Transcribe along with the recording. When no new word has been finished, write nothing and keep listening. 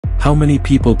How many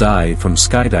people die from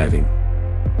skydiving?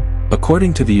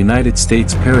 According to the United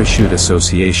States Parachute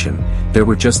Association, there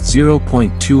were just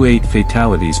 0.28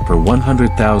 fatalities per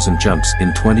 100,000 jumps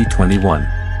in 2021.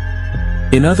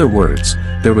 In other words,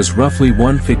 there was roughly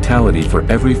 1 fatality for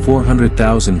every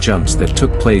 400,000 jumps that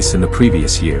took place in the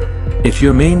previous year. If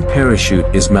your main parachute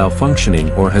is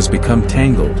malfunctioning or has become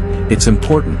tangled, it's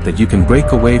important that you can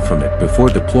break away from it before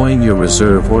deploying your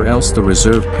reserve, or else the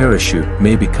reserve parachute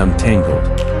may become tangled.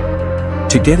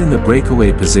 To get in the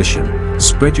breakaway position,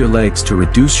 spread your legs to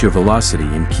reduce your velocity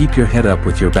and keep your head up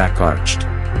with your back arched.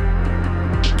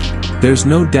 There's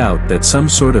no doubt that some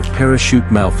sort of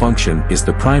parachute malfunction is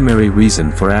the primary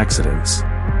reason for accidents.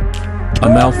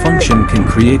 A malfunction can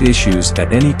create issues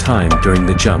at any time during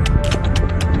the jump.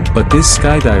 But this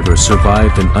skydiver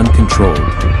survived and uncontrolled.